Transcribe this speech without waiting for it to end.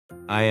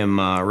I am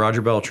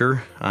Roger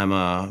Belcher. I'm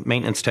a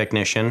maintenance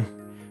technician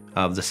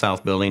of the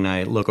South Building.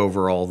 I look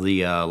over all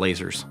the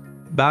lasers.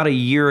 About a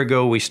year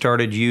ago, we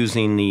started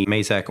using the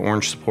Mazak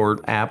Orange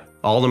Support app.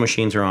 All the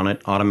machines are on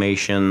it,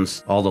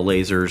 automations, all the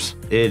lasers.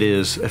 It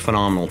is a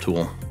phenomenal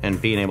tool,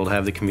 and being able to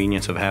have the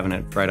convenience of having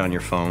it right on your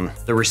phone.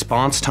 The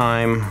response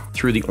time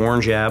through the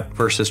Orange app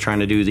versus trying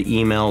to do the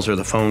emails or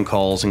the phone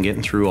calls and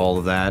getting through all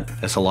of that,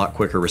 it's a lot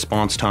quicker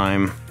response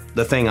time.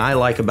 The thing I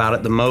like about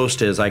it the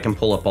most is I can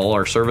pull up all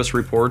our service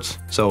reports.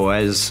 So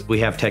as we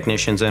have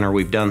technicians in or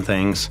we've done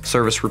things,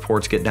 service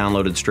reports get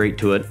downloaded straight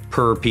to it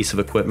per piece of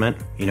equipment.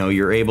 You know,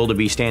 you're able to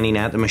be standing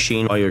at the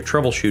machine while you're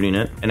troubleshooting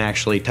it and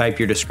actually type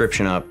your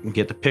description up,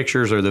 get the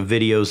pictures or the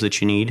videos that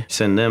you need,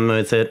 send them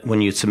with it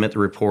when you submit the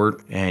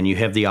report, and you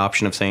have the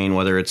option of saying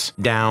whether it's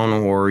down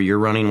or you're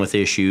running with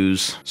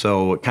issues.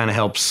 So it kind of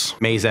helps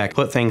Mazak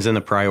put things in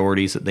the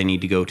priorities that they need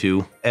to go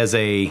to. As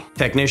a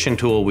technician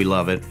tool, we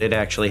love it. It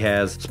actually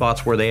has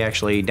spots where they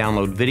actually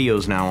download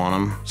videos now on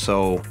them.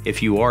 So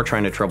if you are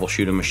trying to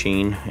troubleshoot a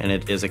machine and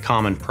it is a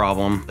common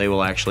problem, they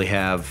will actually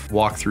have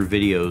walkthrough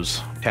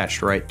videos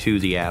attached right to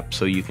the app,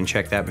 so you can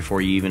check that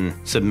before you even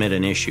submit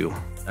an issue.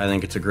 I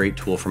think it's a great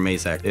tool for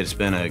Mazak. It's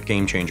been a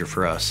game changer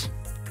for us.